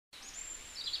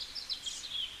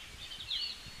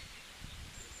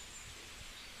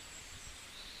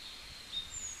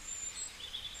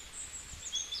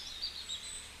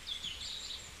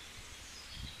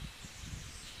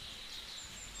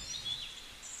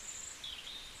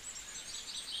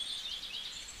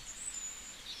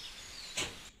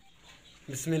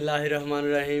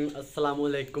बिस्मिल्लाहिर्रहमानिर्रहीम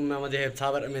अस्सलामुअलैकुम। मैं ज़ोहैब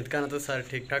साहब उम्मीद करना तो सर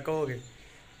ठीक ठाक होगे।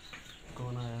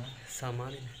 कौन आया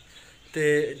सामान तो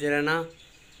जरा ना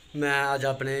मैं अज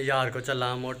अपने यार को चला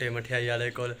मोटे मठियाई वाले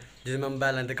को जिस मैं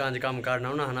मोबाइल दुकान च कम्म करना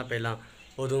होना ना पहला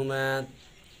उदों मैं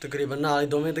तकरीबन नाल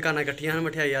दोवें दुकानां कट्ठियां न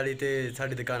मठियाई वाली तो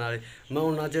साडी दुकान वाली मैं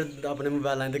उन्ना चिर अपने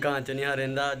मोबाइल की दुकान च नहीं हा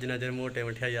रहिंदा जिन्ना चिर मोटे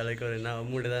मठियाई वाले को रहिंदा।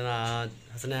 मुंडे का नाम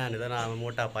हसनैन दा नाम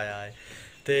मोटा पाया है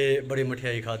तो बड़ी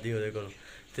मठियाई खाधी वो को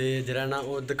तो जरा ना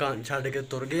वो दुकान छड्ड के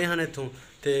तुर गए हैं इत्थों।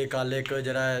 तो कल एक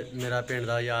जरा मेरा पिंड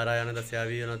का यार आया उन्हें दसिया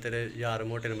भी उन्हें तेरे यार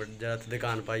मोटे ने जरा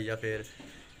दुकान पाई आ फिर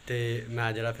तो मैं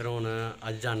जरा फिर हुण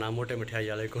अज जाना मोटे मठियाई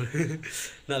वाले को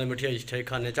नाले मठियाई शठियाई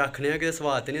खाने आखने कि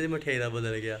स्वाद तो नहीं मठियाई का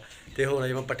बदल गया। तो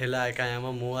हुण मैं पट्ठे लैके आया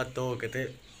मैं मूँह हत्थ धो के तो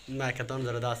मैं आख्या तुहानूं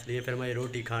जरा दस लईए फिर मैं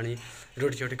रोटी खानी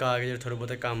रोटी शोटी खा के जो थोड़े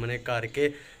बहुते कम्म ने करके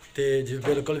तो जो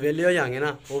बिल्कुल वेले हो जाएंगे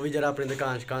ना वो भी जरा अपनी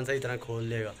दुकान शकान सही तरह खोल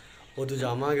लेगा उदों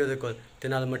जावांगे वो को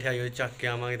नाल मठियाई चक के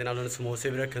आवांगे तो नाल उन्हें समोसे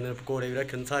भी रखे होंगे पकौड़े भी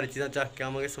रखे होंगे सारी चीज़ां चक के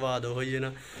आवांगे स्वाद हो ही ना।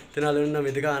 तो नाल उन्हें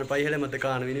नवीं दुकान पाई हले मैं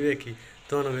दुकान भी नहीं वेखी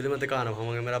तुहानूं भी मैं दुकान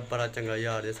विखावांगे। मेरा बड़ा चंगा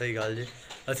यार जी सही गल जी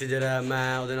असीं जरा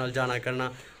मैं उहदे नाल जाना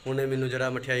करना उन्हें मैनूं जरा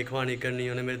मठियाई खवानी करनी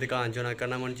उन्हें मेरी दुकान च आना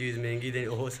करना मैं चीज़ महंगी देनी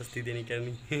ओह सस्ती देनी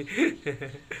करनी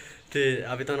तो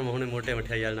अभी तुहानूं मैं हुणे मोटे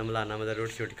मठियाई वाले नाल मिलाना मतलब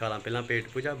रोटी शोटी खा ला पहलां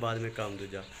पेट पूजा बाद में काम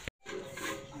दूजा।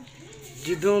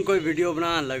 जिदों कोई वीडियो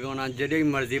बनाने लगो ना जी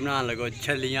मर्जी बनाने लगो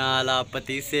छलियां वाला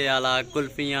पतीसे वाला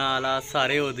कुल्फियां वाला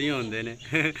सारे उदों ही होंदे ने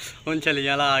हुण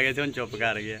छलियां वाला आ गया हुण चुप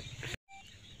कर गया।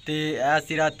 तो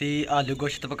ऐसी राती आलू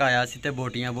गोश्त पकाया सी ते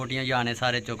बोटियां बोटियां जाने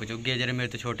सारे चुक चुक गए जेह्ड़े मेरे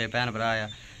तो छोटे भैन भरा आ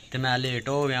तो मैं लेट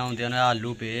हो गया आउंदे उन्हें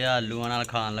आलू पे आलू नाल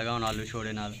खान लगा हुण आलू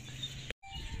छोड़े नाल।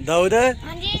 दाऊद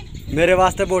मेरे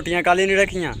वास्ते बोटियां कल ही नहीं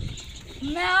रखियां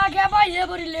मैं आ गया भाई ये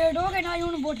बड़ी लेट हो गई ना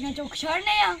हुण बोटियां चुक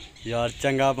छड़ने आ यार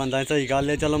चंगा बंदा सही गल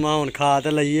है चलो मैं हुण खा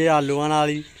तो लईए आलूआं नाल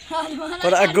ही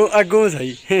पर अग्गों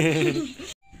सही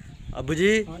अबू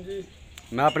जी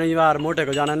मैं अपने यार मोटे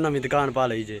को जाना नवीं दुकान पा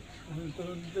ली जे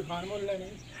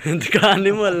दुकान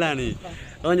नहीं मुल लैनी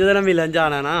उंज तो मिलन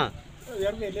जाना ना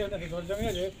यार मेले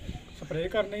होने स्प्रे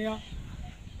करनी आ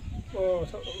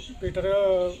पीटर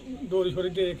डोरी शोरी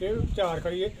दे के तैयार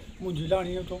करिए मुंजी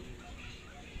लानी उतों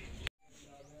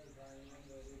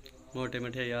मोटे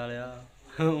मठियाई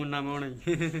वाले उन्ना में होना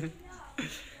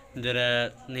जरा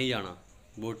नहीं जाना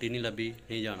बोटी नहीं लभी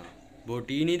नहीं जाना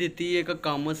बोटी नहीं दी एक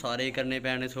कम सारे करने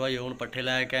पैने सुबह हूँ पट्ठे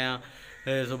लैके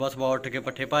आया सुबह उठ के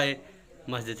पट्ठे पाए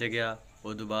मस्जिद च गया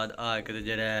उस बाद आके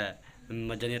जरा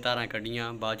मज्झां दी धारां कड्ढियां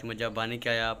बाद च मज्झां बन के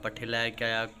आया पट्ठे लैके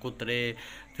आया कुतरे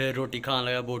फिर रोटी खान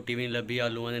लगा बोटी भी नहीं लभी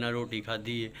आलूआं दे नाल रोटी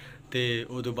खाधी तो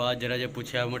उस बाद जरा जे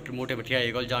पुछया मोटे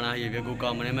मठियाई कोल जाना है अगों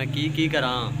कम्म ने मैं की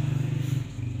करां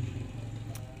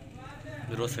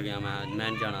रुस गया मैं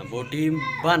नहीं जाना बोटी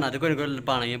बहाना तो कोई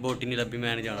पाना ही है बोटी नहीं लभी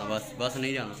मैं नहीं जाना बस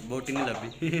नहीं जाना बोटी नहीं लभी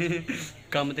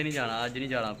कम तो नहीं जाना अज नहीं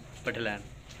जाना पट्ठे लैन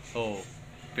ओ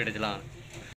पेट चलान।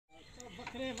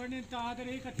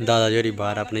 दादा जी होरी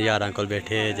बाहर अपने यारां कोल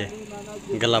बैठे जे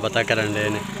गल्लां बातां करन दे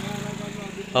ने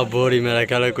अब बोरी मेरा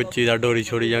ख्याल कुछ चीज़ा डोरी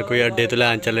छोड़ी या कोई अड्डे तो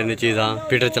लैन चले ने चीज़ां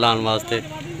पीटर चलाने वास्ते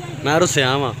मैं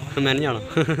रुसिया वां मैं नहीं जाना।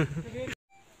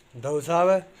 दाऊ साहब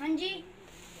हां जी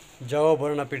जाओ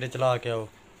बोलना पीटे चला के आओ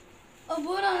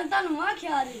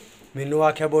मैनू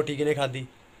आख्या बोटी किने खाधी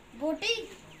बोटी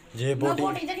जे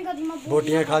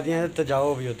बोटियां खादियां तो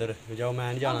जाओ भी उधर जाओ मैं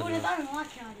नहीं जाना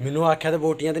मैनू आख्या तो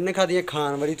बोटियां तो नहीं खादियां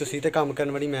खान वाली तुसी ते कम्म करन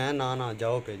वाली मैं ना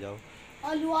जाओ पे जाओ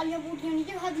आलू वालियां बोटियां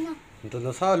नहीं खादियां तो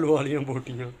दसा आलू वालियां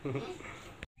बोटियां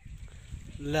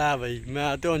लै बई मैं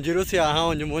तो उंज रुसिया हाँ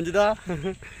उंज मुंजदा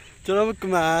चलो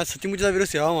मैं सच्ची मुच भी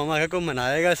रुसिया होवां मैं कोई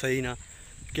मनाएगा सही ना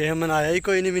किसे मनाया ही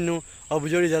कोई नहीं मैनू अबू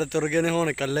जोड़ी जरा तुर गए ने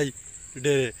हुण कल्ले ही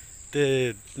डेरे ते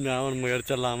मैं हुण मगर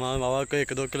चला वां बाबा कोई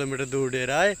 1-2 किलोमीटर दूर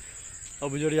डेरा है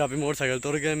अबू जोड़ी आप ही मोटरसाइकिल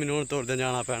तुर गए मैनू हुण तुरदे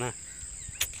जाना पैना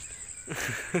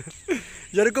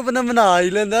यार कोई बंदा मना ही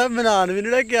लैंदा मनान भी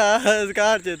नहीं रखेआ इस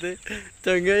घर च ते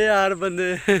चंगे यार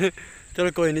बंदे चलो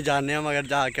कोई नहीं जाने मगर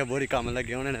जाके बोरी कम्म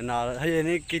लगे होने नाल हजे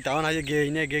नहीं कीता होना हजे गे ही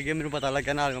नहीं अगे मैनू पता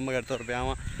लग्गेआ नाल मैं मगर तुर पिया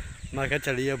वां मैं क्या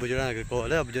चलिए अबू जोड़ा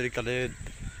कोल अबू जोड़ी कल्ले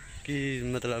कि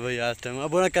मतलब इस टाइम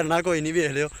अब उन्हें करना कोई नहीं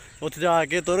वेख लियो उत्थे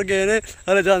जाके तुर गए ने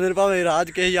हले जाने भावें राह च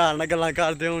किसे यार नाल गल्लां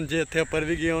करदे होण जे इत्थे उप्पर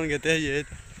भी गए होणगे ते ये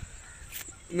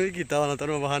मैं कीता होना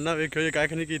तुहानूं बहाना वेखियो जे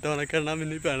कक्ख नहीं कीता होना करना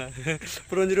मैनूं ही पैना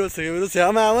पर उंज रुस गए रुसिया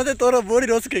मैं आवां ते तुर बोरी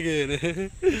रुस के गए ने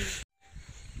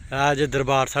जे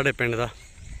दरबार साढ़े पिंड दा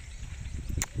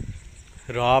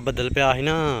राह बदल पिया ही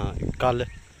ना कल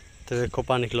ते वेखो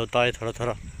पानी खलोता है थोड़ा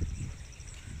थोड़ा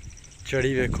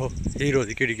चढ़ी वेखो हीरो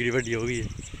दी किड़ी वड्डी हो गई है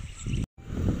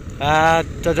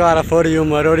चचवारा फोरी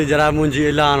उमर होरी जरा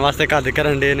मुंजी लाने वास्ते कद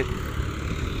करन डे ने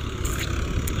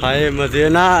हाए मजे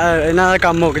ना इन्हां दा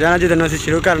कम्म मुक जाना जिद्दन असीं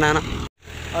शुरू करना है ना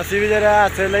ਅਸੀਂ ਵੀ ਜਿਹੜਾ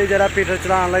ਐਸੇ ਲਈ ਜਿਹੜਾ ਪੀਟਰ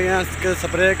ਚਲਾਉਣ ਲੱਗੇ ਹਾਂ,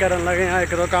 ਸਪਰੇਅ ਕਰਨ ਲੱਗੇ ਹਾਂ,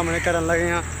 ਇੱਕ ਦੋ ਕੰਮ ਨੇ ਕਰਨ ਲੱਗੇ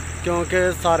ਹਾਂ,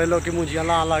 ਕਿਉਂਕਿ ਸਾਰੇ ਲੋਕ ਮੂੰਜੀਆਂ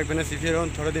ਲਾਉਣ ਲੱਗ ਪਏ ਨੇ। ਅਸੀਂ ਫਿਰ ਹੁਣ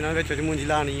ਥੋੜ੍ਹੇ ਦਿਨਾਂ ਵਿੱਚ ਮੂੰਜੀ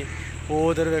ਲਾਉਣੀ ਹੈ। ਉਹ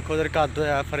ਉਧਰ ਵੇਖੋ, ਉਧਰ ਕੱਦ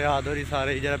ਹੋਇਆ, ਫਰਿਆਦ ਹੋ ਰਹੀ,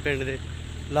 ਸਾਰੇ ਜਿਹੜਾ ਪਿੰਡ ਦੇ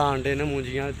ਲਾਉਣ ਡੇ ਨੇ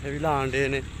ਮੂੰਜੀਆਂ, ਇੱਥੇ ਵੀ ਲਾਉਣ ਡੇ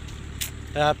ਨੇ।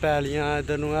 ਇਹ ਪੈਲੀਆਂ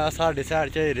ਇੱਧਰ ਨੂੰ ਆ ਸਾਡੇ ਸਾਈਡ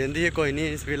 'ਚ ਰਹਿੰਦੀ ਹੈ, ਕੋਈ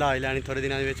ਨਹੀਂ, ਇਸ ਵੀ ਲਾ ਲੈਣੀ ਥੋੜ੍ਹੇ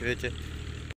ਦਿਨਾਂ ਦੇ ਵਿੱਚ।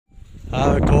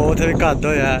 ਆਹ ਵੇਖੋ ਉੱਥੇ ਵੀ ਕੱਦ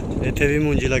ਹੋਇਆ, ਇੱਥੇ ਵੀ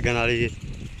ਮੂੰਜੀ ਲੱਗਣ ਵਾਲੀ ਹੈ,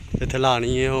 ਇੱਥੇ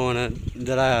ਲਾਣੀ ਹੈ। ਹੁਣ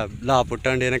ਜਿਹੜਾ ਲਾ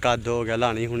ਪੁੱਟਣ ਡੇ ਨੇ, ਕੱਦ ਹੋ ਗਿਆ,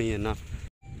 ਲਾਣੀ ਹੋਣੀ ਇਹਨਾਂ।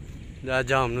 ਜਾਂ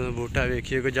ਜਾਮਨੂੰ ਦਾ ਬੂਟਾ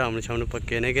ਵੇਖੀਏ ਕੋਈ ਜਾਮਨ ਸ਼ਾਮ ਨੂੰ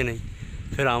ਪੱਕੇ ਨੇ ਕਿ ਨਹੀਂ,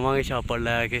 ਫਿਰ ਆਵਾਂਗੇ ਛਾਪੜ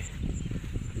ਲੈ ਕੇ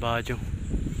ਬਾਅਦ 'ਚੋਂ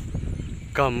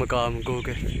ਕੰਮ ਕੋ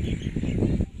ਕੇ।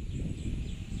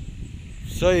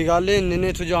 ਸਹੀ ਗੱਲ ਹੈ, ਇੰਨੇ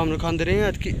ਇੱਥੋਂ ਜਾਮਨ ਖਾਂਦੇ ਰਹੇ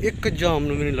ਆ ਕਿ ਇੱਕ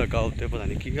ਜਾਮਨ ਵੀ ਨਹੀਂ ਲੱਗਾ ਉੱਤੇ, ਪਤਾ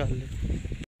ਨਹੀਂ ਕੀ ਗੱਲ ਹੈ।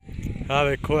 ਆਹ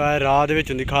ਵੇਖੋ ਇਹ ਰਾਹ ਦੇ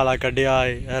ਵਿੱਚ ਦੀ ਖਾਲਾ ਕੱਢਿਆ ਹੈ।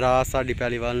 ਇਹ ਰਾਹ ਸਾਡੀ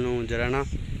ਪੈਲੀ ਵੱਲ ਨੂੰ ਜਿਹੜਾ ਨਾ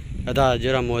ਇਹਦਾ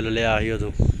ਜਿਹੜਾ ਮੁੱਲ ਲਿਆ ਸੀ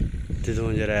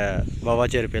ਜਦੋਂ ਜਿਹੜਾ ਵਾਹਵਾ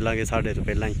ਚਿਰ ਪਹਿਲਾਂ ਕਿ ਸਾਡੇ ਤੋਂ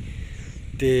ਪਹਿਲਾਂ ਹੀ।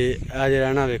 ਅਤੇ ਇਹ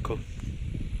ਜਿਹੜਾ ਨਾ ਵੇਖੋ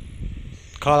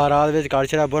ਖਾਲਾ ਰਾਹ ਦੇ ਵਿੱਚ ਕੱਢ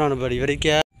ਛੜਿਆ। ਬੁਰਾਂ ਨੂੰ ਬੜੀ ਵਾਰੀ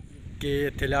ਕਿਹਾ ਕਿ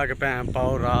ਇੱਥੇ ਲਿਆ ਕੇ ਭੈਣ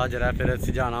ਪਾਓ ਰਾਹ ਜਿਹੜਾ, ਫਿਰ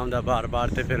ਅਸੀਂ ਜਾਣਾ ਹੁੰਦਾ ਬਾਰ-ਬਾਰ,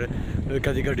 ਅਤੇ ਫਿਰ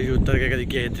ਕਦੀ ਗੱਡੀ 'ਚ ਉਤਰ ਕੇ ਕਦੀ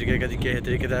ਕਿਸੇ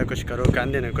ਤਰੀਕੇ ਦਾ ਕੁਛ ਕਰੋ,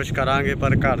 ਕਹਿੰਦੇ ਨੇ ਕੁਛ ਕਰਾਂਗੇ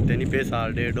ਪਰ ਕਰਦੇ ਨਹੀਂ ਪਏ।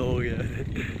 ਸਾਲ ਡੇਢ ਹੋ ਗਿਆ।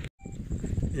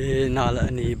 ਇਹ ਨਾਲ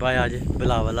ਅਨੀਬ ਆਇਆ ਜੇ,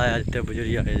 ਬਿਲਾਵਲ ਆਇਆ ਜੇ, ਤੇ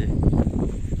ਬਜ਼ੁਰਗ ਆਏ ਜੇ।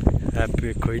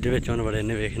 ਵੇਖੋ ਇਹਦੇ ਵਿੱਚ ਹੁਣ ਬੜੇ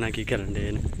ਨੇ ਵੇਖਣਾ ਕੀ ਕਰਨ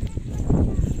ਡੇ ਨੇ।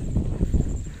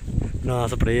 ਨਾ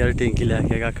ਸਪਰੇਅ ਵਾਲੀ ਟੈਂਕੀ ਲੈ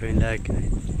ਕੇ ਕੱਖ ਵੀ ਨਹੀਂ ਲੈ ਕੇ ਆਏ।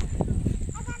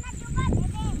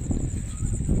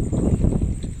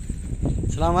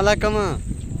 ਸਲਾਮ ਵਾਲੇਕਮ।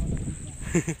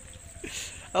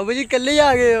 अबू जी कल ही आ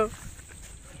गए हो?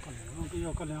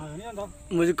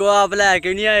 मुझको आप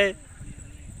लैके नहीं आए।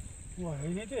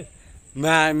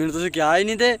 मैं मैंने तुझे क्या ही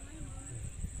नहीं थे।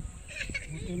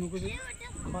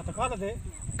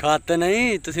 खत नहीं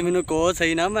तुसी मैनू कहो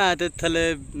सही ना, मैं तो थले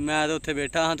मैं तो उत्थे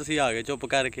बैठा हाँ, तुसी आ गए चुप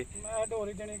करके।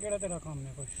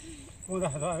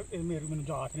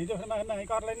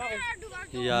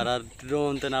 यार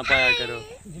रोन तो ना पाया करो,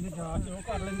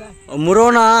 मुरो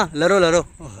ना लरो लरो।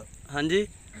 हाँ जी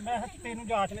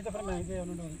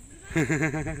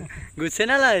गुस्से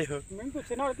ना लाए हो?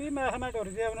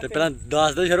 तो पहला दस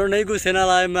दो शरो नहीं गुस्से ना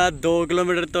लाए। मैं 2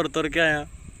 किलोमीटर तुर के आया।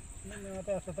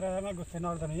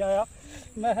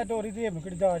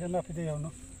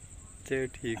 चलो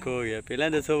ठीक हो गया, पहले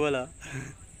दसो भला।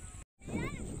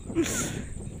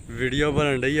 वीडियो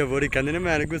बनन रही है बोरी, कहते ने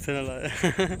मैंने गुस्से ना लाया।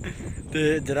 तो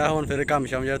जरा हुण फिर कम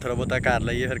शाम जरा थोड़ा बहुता कर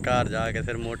लईए, फिर घर जाके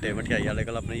फिर मोटे मठियाई वाले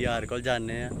कोल अपने यार कोल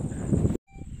जाने।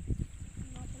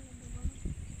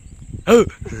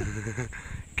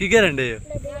 की करन डे हो?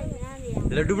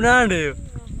 लड्डू बनान डे हो?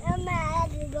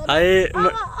 हाय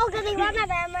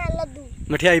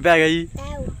मठियाई पै गई।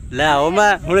 लै आओ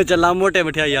मैं हुणे चला मोटे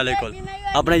मठियाई वाले कोल,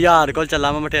 अपने यार कोल चला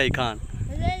मैं मठियाई खान।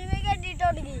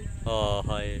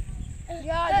 हाय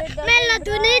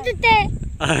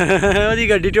ओदी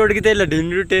गड्डी टुट गई ते लड्डू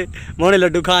नहीं टुटे। मैं हुणे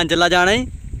लड्डू खान चला जाना ही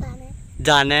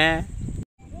जाना है।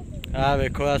 आ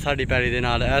वेखो आ साडी पैड़ी दे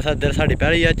नाल ऐसा इधर साडी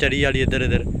पैड़ी आ चढ़ी वाली इधर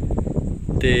इधर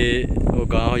ते ओह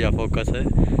गां हो जा फोकस।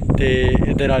 ते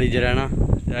इधर वाली जरा ना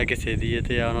ए किसे दी है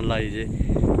ते आ उन्होंने लाई जे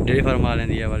डेयरी फार्म वाले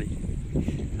दी वाली।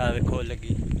 आ वेखो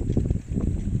लगी।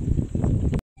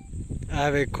 आ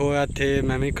वेखो इत्थे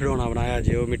मैं भी खिडौना बनाया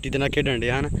जे, वो मिट्टी दे नाल खेडन डे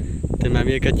हन ते मैं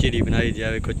भी एक चिड़ी बनाई जे।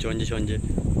 वेखो चुंझ छुंझ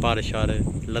पर शर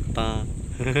लत्तां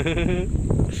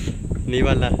नहीं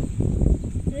वाला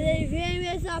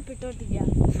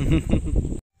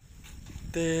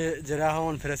ते जरा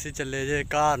हुण फिर असीं चले जे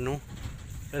घर नूं।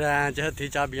 रैन च हत्थी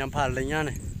चाबियां फड़ लईआं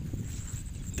ने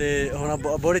ते हुण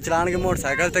बोड़ी चलाणगे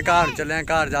मोटरसाइकिल ते घर चले।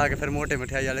 घर जाके फिर मोटे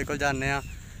मठियाई वाले कोल जाने आ।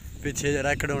 पिछे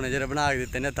जरा खिडौने जरा बना के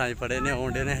दित्ते ने, हत्थां च फड़े ने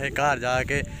आउंदे ने। घर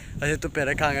जाके असीं धुप्पे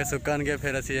रखांगे सुक्कणगे,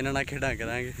 फिर असीं इन्हां नाल खेडां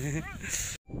करांगे।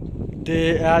 ते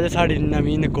अज साडी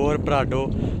नवीं नकोर पराडो।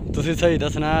 तुसीं सही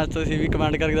दसना, तुसीं भी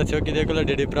कमेंट करके दस्सिओ किहदे कोल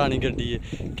एड्डी पुरानी गड्डी है।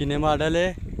 किन्ने मॉडल है?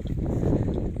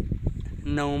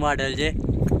 9 मॉडल जे,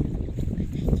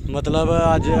 मतलब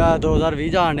अज 2020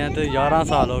 जाने तो 11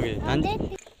 साल हो गए। हाँ जी।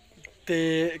 तो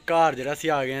घर जरा असीं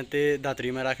आ गए तो दातरी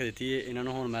मैं रख दी है।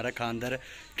 इन्होंने हुण मैं रखा अंदर,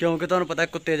 क्योंकि तुहानूं पता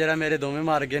कुत्ते जरा मेरे दोवें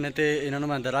मर गए ने। तो इन्होंने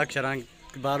मैं अंदर रख छड़ां,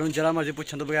 बाहरों जरा मर्जी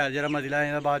पुछण तो बगैर जरा मर्जी लै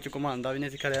जांदा, बाद च घुमांदा भी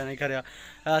नहीं खरिया नहीं खरिया।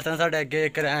 इस तरह साढ़े अगे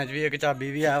एक रैंच भी एक चाबी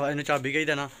भी है, इन्हें चाबी कही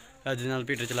देना अज नाल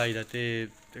पीटर चलाई दा ते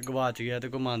गवाच गया तो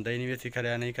घुमांदा ही नहीं भी असीं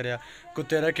खरिया नहीं खरिया।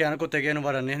 कुत्ते रखे न, कुत्ते किसे नूं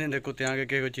वरन नहीं दिंदे, कुत्तियां अगे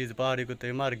कोई चीज़ भारी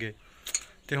कुत्ते मर गए।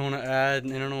 तो हुण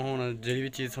इन्होंने हुण जी भी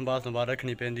चीज़ संभाल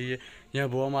रखनी पैंदी है, जियां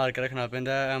बूहा मार के रखना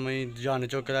पैंदा। एवें जान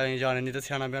चुक लै जाने नहीं तो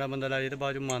स्याना प्याना बंदा लै जाए तो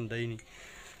बाद च मनदा ही नहीं।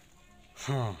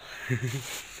 हाँ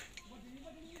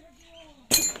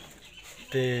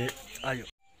ते आजो।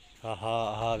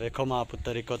 हाँ वेखो मां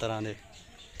पुत्तर इक्को तरह दे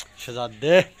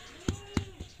शहजादे।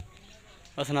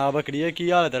 सना बकरी की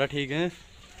हाल है तेरा? ठीक है,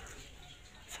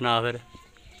 सना फिर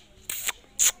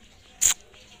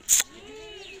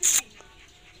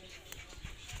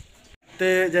तो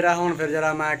जरा हूँ फिर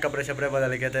जरा मैं कपड़े शपड़े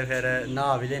बदल के तो फिर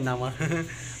नहा भी लेना वा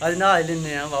अज नहा ही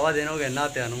लेने वाहवा दिन हो गए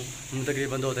नहात्या हूँ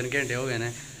तकरीबन 2-3 घंटे हो गए ने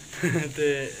तो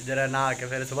जरा नहा के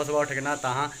फिर सुबह उठ के नहाता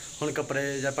हाँ हूँ कपड़े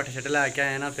जब पट्ठे शट्टे लैके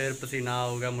आए ना फिर पसीना आ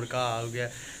गया मुड़का आ गया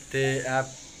तो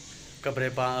कपड़े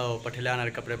पट्ठे लियाने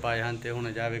वाले कपड़े पाए हैं तो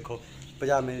हूँ जा वेखो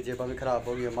पजामे दी जेबां भी खराब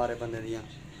हो गई मारे बंदे दियां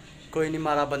कोई नहीं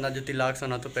मारा बंदा जुत्ती लाख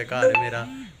सोना धुप्पे घर है मेरा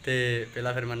तो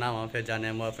पहला फिर मैं नहावां फिर जाने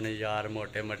अपने यार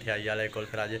मोटे मठियाई वाले कोल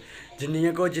फिर अज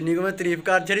जिन्नी को मैं तारीफ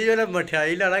कर छड़ी जो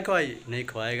मठियाई लैना खवाई नहीं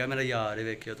खवाएगा मेरा यार ही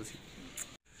वेखियो तुसी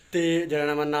तो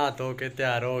जरा मैं नहा धो के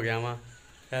तैयार हो गया वां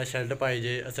यह शर्ट पाई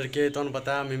जे असल के तुहानूं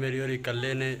पता अम्मी मेरी होरी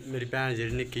कल्ले ने मेरी भैन जी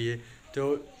निक्की है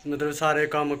तो मतलब सारे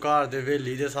कम्म घर दे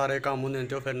वेली दे सारे कम्म होंदे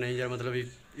तो फिर नहीं यार मतलब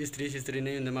इस्त्री शिस्त्री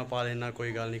नहीं होंदे मैं पा लेना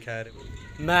कोई गल नहीं खैर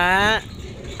मैं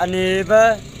अनीब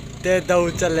ते दऊ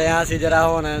चले असी जरा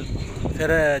हूँ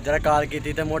फिर जरा कॉल की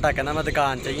तो मोटा कहना मैं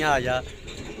दुकान च ही आ जा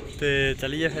तो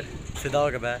चलिए फिर सीधा हो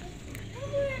के बह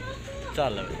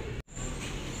चल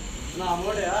ना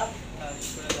मोटिया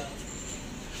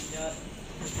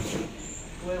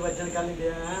कोई वजन कर नहीं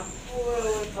गया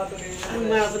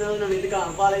मैं अपने नवी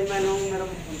दुकान पा ली मैनू मेरा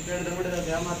पिंड दे मुंडे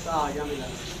दस्या मैं आ गया मिला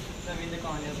नवी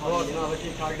दुकान और सुना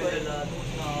ठीक ठाक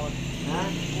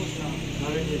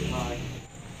ठीक ठाक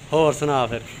होर सुना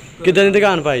फिर कितने दी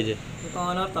दुकान पाई जे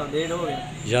दुकान हफ्ता डेढ़ हो गया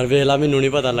यार वेला मैनू नहीं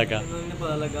पता लगा नहीं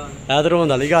पता लगा है तो रोन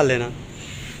वाली गल है ना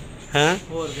हैं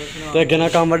होर फिर सुना तो अगे ना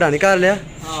कम वड्डा नहीं कर लिया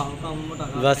आहो कम मोटा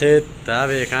कर वैसे तै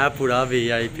वेखा पूरा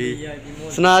VIP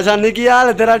सुना सानी की हाल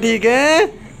है तेरा ठीक है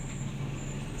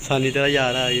सानी तेरा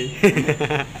यार आ गई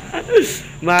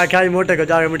मैं आख्या मोटे को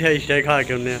जाके मिठाई शिठाई खा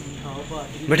के उन्हें आहो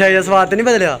बात मिठाई का स्वाद तो नहीं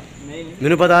बदलिया नहीं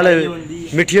मैनू पता हले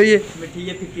मिठी होई है मिठी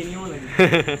ये फिक्की नहीं होने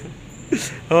लगी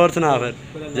और सुना फिर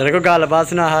जरा कोई गलबात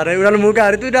सुना रहे उन्होंने मुँह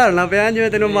कर तू डालना पे जिम्मे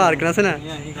तेन मार के ना सुना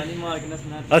नहीं खाली मार के ना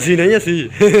सुना असी नहीं असी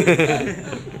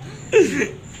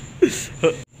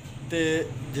ते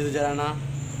जो जरा ना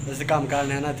अस कम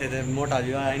करने ना इतने तो मोटा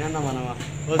जी आया ना नवा नवा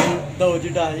उस दो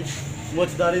चिट्टा जी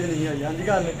मुच्छदारी तो नहीं आई हाँ जी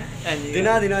गल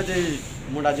दिना दिना च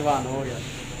मुंडा जवान हो गया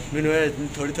मैनू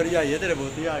थोड़ी थोड़ी आई है तेरे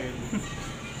बहुत ही आ गई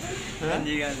हाँ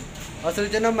जी गल असल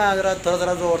च ना मैं जरा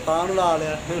थोड़ा जोर तां ला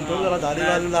लिया तू जरा दाढ़ी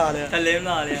वाल ला लिया थल्ले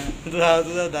बना लिया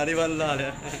तू दाढ़ी वाल ला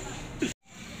लिया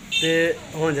ते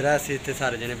हुण जरा असीं इत्थे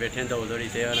सारे जने बैठे दो दौड़ी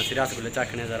ते हुण असीं रसगुल्ले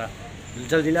चखने जरा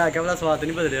जल्दी लै के भला स्वाद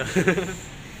नहीं बदलिया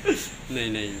नहीं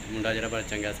नहीं मुंडा जरा बड़ा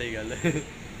चंगा सही गल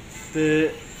ते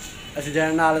असीं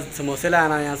जने नाल समोसे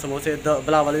लैन आए समोसे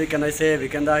बिलावल भी कहंदा सेब भी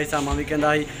कहंदा सामा भी कहंदा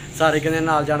सारे कहंदे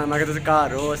नाल जाना मैं तुसीं घर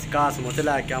रहो असीं घर समोसे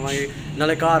लैके आवांगे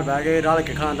नाले घर बह के रल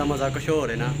के खाण दा मज़ा कुछ होर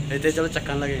है ना इत्थे चलो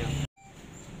चक्कन लगे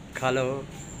खा लो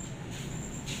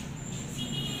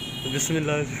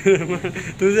बिस्मिल्लाह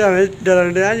तुसीं हमें डरन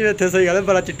डे जिवें इत्थे सही गल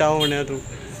बड़ा चिट्टा होने तू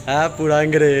है पूरा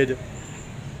अंग्रेज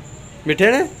मिठे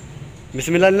ने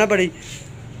बिस्मिल्लाह नहीं ना पढ़ी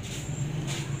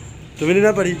तू भी नहीं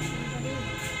ना पढ़ी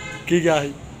की क्या है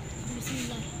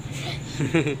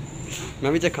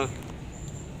मैं भी चखा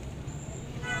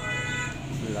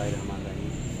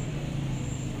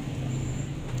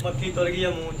मक्खी तुल गई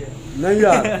मुंह च नहीं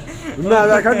यार मैं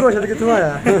आखा गोश्त कित्थों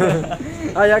आया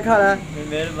आया खा लै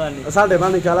मेहरबानी साढ़े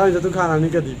बहाने खा ला तू खाना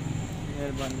नहीं कदी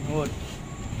मेहरबानी होर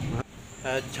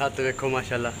छत वेखो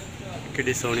माशाल्लाह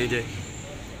किड्डी सोहनी जे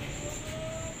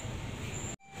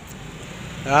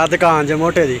आ दुकान जे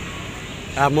मोटे दी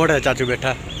आ मोटे चाचू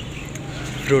बैठा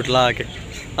फ्रूट ला के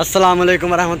अस्सलाम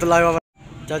वालेकुम रहमतुल्लाहि व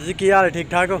बरकातहू चाचू जी की हाल है ठीक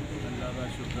ठाक हो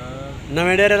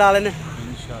नवे डेरे ला लेने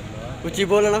उच्ची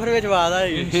बोलना फिर बिच आवाज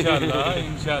आएगी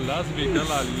इंशाल्लाह स्पीकर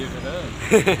ला लिए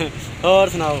फिर और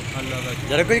सुनाओ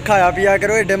जरा कुछ खाया पिया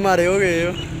करो एडे मारे हो गए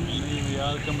हो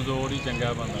यार कमजोर ही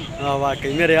चंगा बंदा हाँ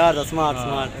वाकई मेरे यार दा स्मार्ट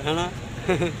है ना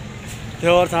ते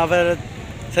और सुना फिर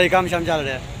सही काम शाम चल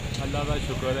रहा अल्लाह का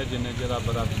शुक्र है जिन्ने च रब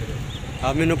रख करे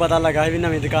अब मैनू पता लगा भी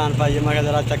नवी दुकान पाई है मैं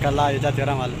जरा चक्कर ला चाचे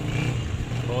होरां वाल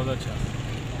बहुत अच्छा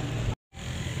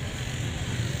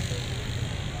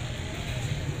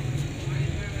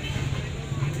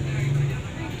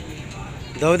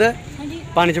दाऊद हाँ जी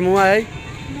पानी च मुँह आया ही?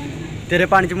 तेरे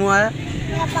पानी च मुँह आया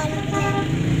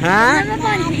हैं मैं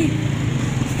पानी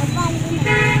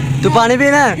तू पानी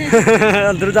पीना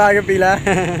अंदर जाके पी लै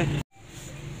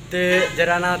ते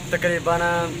जरा ना तकरीबन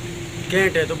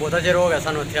घंटे तो बहुता चिर हो गया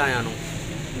सानू इत्थे आया नू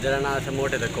जरा ना इत्थे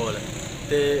मोटे दे कोल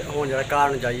ते हुण जरा घर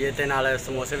नू जाइए ते नाल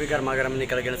समोसे भी गर्मा गर्म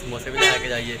निकल गए समोसे भी लैके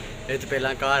जाइए इस तो पहला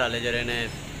घर वाले जेह्ड़े ने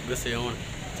गुस्से होन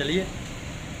चलिए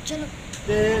चलो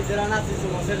ते जरा ना असीं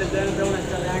समोसे लेते हैं ते हुण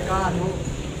चले आए घर नू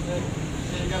ते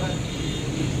ठीक है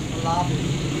अल्लाह हाफिज़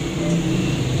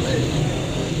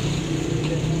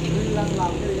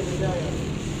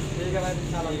ठीक है भाई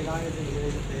इंशाल्लाह मिलांगे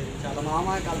इंशाल्लाह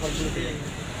मामा कल परसों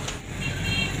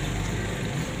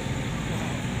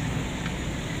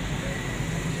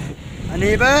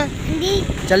अनीब जी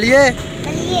चलिए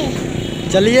चलिए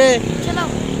चलिए चलो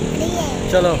चलिए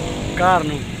चलो घर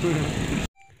ਨੂੰ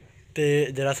ਤੇ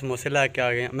ਜਿਹੜਾ ਸਮੋਸੇ ਲੈ ਕੇ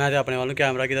ਆ ਗਏ ਮੈਂ ਤੇ ਆਪਣੇ ਵੱਲ ਨੂੰ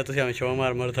ਕੈਮਰਾ ਕੀਤਾ ਤੁਸੀਂ ਐਵੇਂ ਸ਼ੋਅ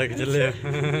ਮਾਰ ਥੱਕ ਚੱਲੇ ਹੋ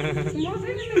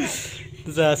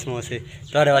ਜ਼ਾ ਸਮੋਸੇ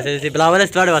ਤੁਹਾਡੇ ਵਾਸਤੇ ਅਸੀਂ ਬਲਾਵਲ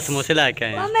ਤੁਹਾਡੇ ਵਾਸਤੇ ਸਮੋਸੇ ਲੈ ਕੇ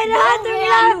ਆਏ ਆ मेरा हाथ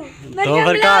मिला ਦੋ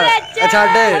ਫਿਰ ਘਰ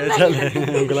ਛੱਡ ਚੱਲ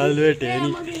ਉਂਗਲਾਂ ਲਵੇਟੇ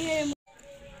ਨਹੀਂ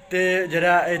ਤੇ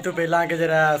ਜਿਹੜਾ ਇਹ ਤੋਂ ਪਹਿਲਾਂ ਕਿ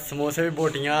ਜਿਹੜਾ ਸਮੋਸੇ ਵੀ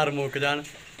ਬੋਟੀਆਂ ਹਰ ਮੁੱਕ ਜਾਣ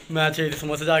ਮੈਂ ਛੇਤੀ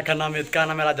ਸਮੋਸੇ ਜਾ ਕਰਨਾ ਉਮੀਦ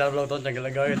ਕਰਨਾ ਮੇਰਾ ਜਦ ਬਲੌਗ ਤੁਹਾਨੂੰ ਚੰਗਾ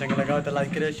ਲੱਗਾ ਹੋਵੇ ਤਾਂ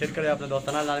ਲਾਈਕ ਕਰਿਓ ਸ਼ੇਅਰ ਕਰਿਓ ਆਪਣੇ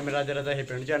ਦੋਸਤਾਂ ਨਾਲ ਮੇਰਾ ਜਿਹੜਾ ਇਹ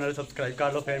ਪਿੰਡ ਚੈਨਲ ਸਬਸਕ੍ਰਾਈਬ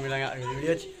ਕਰ ਲਓ ਫਿਰ ਮਿਲਾਂਗੇ ਅਗਲੀ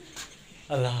ਵੀਡੀਓ 'ਚ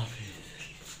ਅੱਲਾਹ ਹਾਫਿਜ਼।